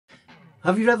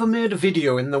Have you ever made a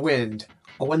video in the wind,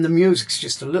 or when the music's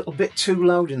just a little bit too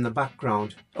loud in the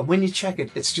background, and when you check it,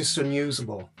 it's just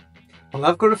unusable? Well,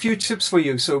 I've got a few tips for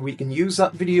you so we can use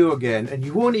that video again and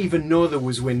you won't even know there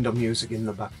was wind or music in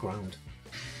the background.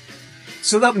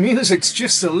 So that music's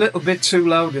just a little bit too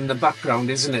loud in the background,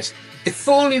 isn't it? If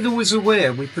only there was a way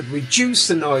we could reduce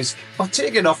the noise or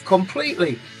take it off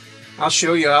completely. I'll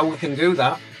show you how we can do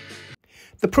that.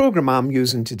 The program I'm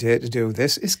using today to do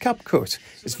this is CapCut.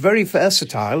 It's very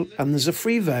versatile and there's a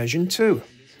free version too.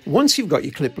 Once you've got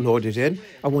your clip loaded in,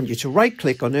 I want you to right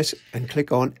click on it and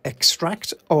click on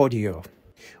Extract Audio.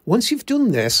 Once you've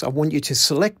done this, I want you to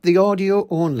select the audio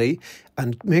only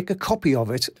and make a copy of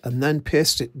it and then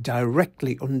paste it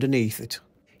directly underneath it.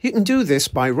 You can do this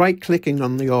by right clicking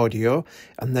on the audio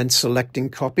and then selecting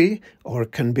copy, or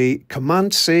it can be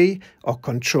Command C or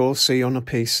Control C on a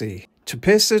PC. To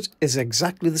paste it is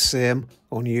exactly the same,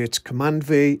 only it's Command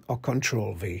V or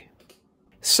Control V.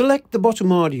 Select the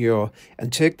bottom audio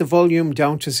and take the volume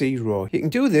down to 0. You can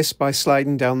do this by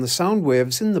sliding down the sound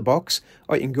waves in the box,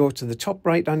 or you can go to the top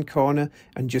right hand corner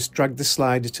and just drag the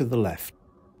slider to the left.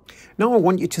 Now I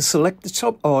want you to select the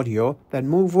top audio, then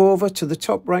move over to the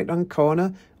top right hand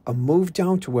corner and move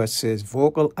down to where it says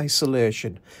Vocal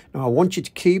Isolation. Now I want you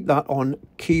to keep that on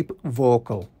Keep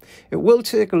Vocal. It will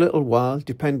take a little while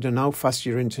depending on how fast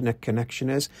your internet connection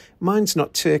is. Mine's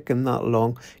not taking that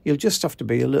long. You'll just have to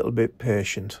be a little bit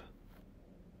patient.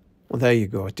 Well, there you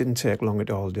go. It didn't take long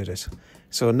at all, did it?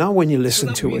 So now when you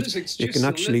listen to it, you can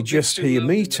actually just hear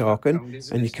me talking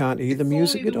and you can't hear the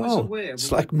music at all.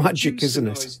 It's like magic, isn't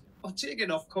it? Or take it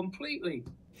off completely.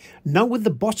 Now with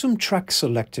the bottom track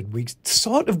selected, we're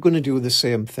sort of going to do the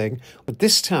same thing, but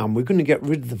this time we're going to get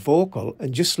rid of the vocal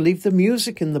and just leave the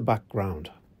music in the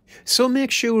background. So make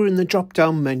sure in the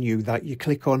drop-down menu that you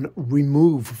click on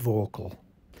Remove Vocal,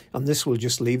 and this will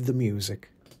just leave the music.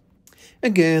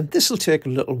 Again, this will take a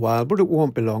little while, but it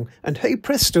won't be long, and hey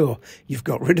presto, you've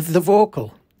got rid of the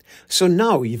vocal. So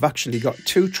now you've actually got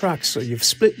two tracks, so you've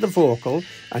split the vocal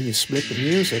and you've split the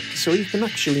music, so you can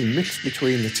actually mix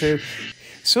between the two.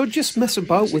 So just mess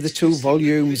about with the two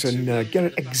volumes and get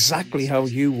it exactly how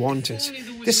you want it.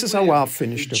 This is how I've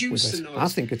finished up with it. I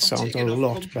think it sounds a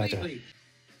lot better.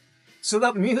 So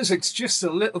that music's just a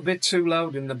little bit too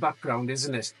loud in the background,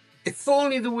 isn't it? If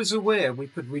only there was a way we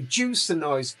could reduce the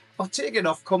noise or take it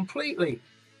off completely.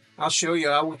 I'll show you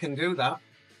how we can do that.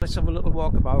 Let's have a little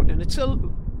walk about, and it's a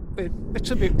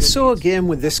bit... So again,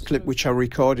 with this clip which I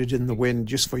recorded in the wind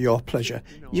just for your pleasure,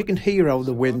 you can hear how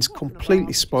the wind's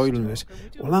completely spoiling it.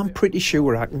 Well, I'm pretty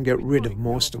sure I can get rid of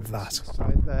most of that.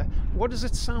 What does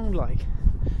it sound like?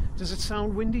 Does it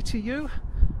sound windy to you?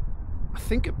 I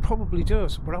think it probably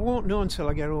does, but I won't know until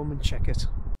I get home and check it.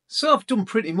 So I've done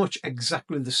pretty much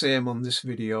exactly the same on this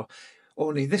video,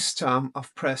 only this time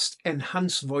I've pressed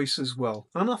Enhance Voice as well,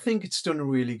 and I think it's done a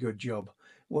really good job.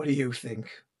 What do you think?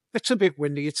 It's a bit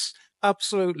windy. It's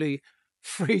absolutely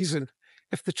freezing,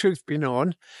 if the truth be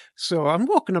known. So I'm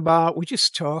walking about, we're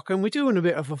just talking, we're doing a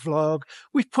bit of a vlog,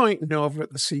 we're pointing over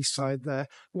at the seaside there.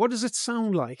 What does it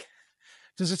sound like?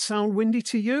 Does it sound windy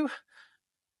to you?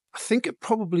 I think it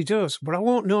probably does, but I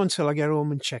won't know until I get home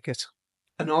and check it.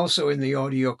 And also in the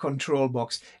audio control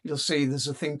box, you'll see there's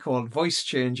a thing called Voice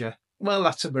Changer. Well,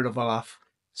 that's a bit of a laugh.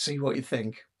 See what you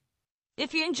think.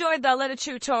 If you enjoyed that little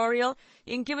tutorial,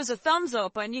 you can give us a thumbs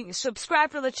up and you can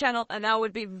subscribe to the channel, and that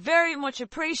would be very much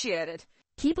appreciated.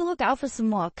 Keep a lookout for some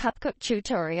more CapCut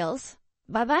tutorials.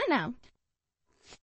 Bye bye now.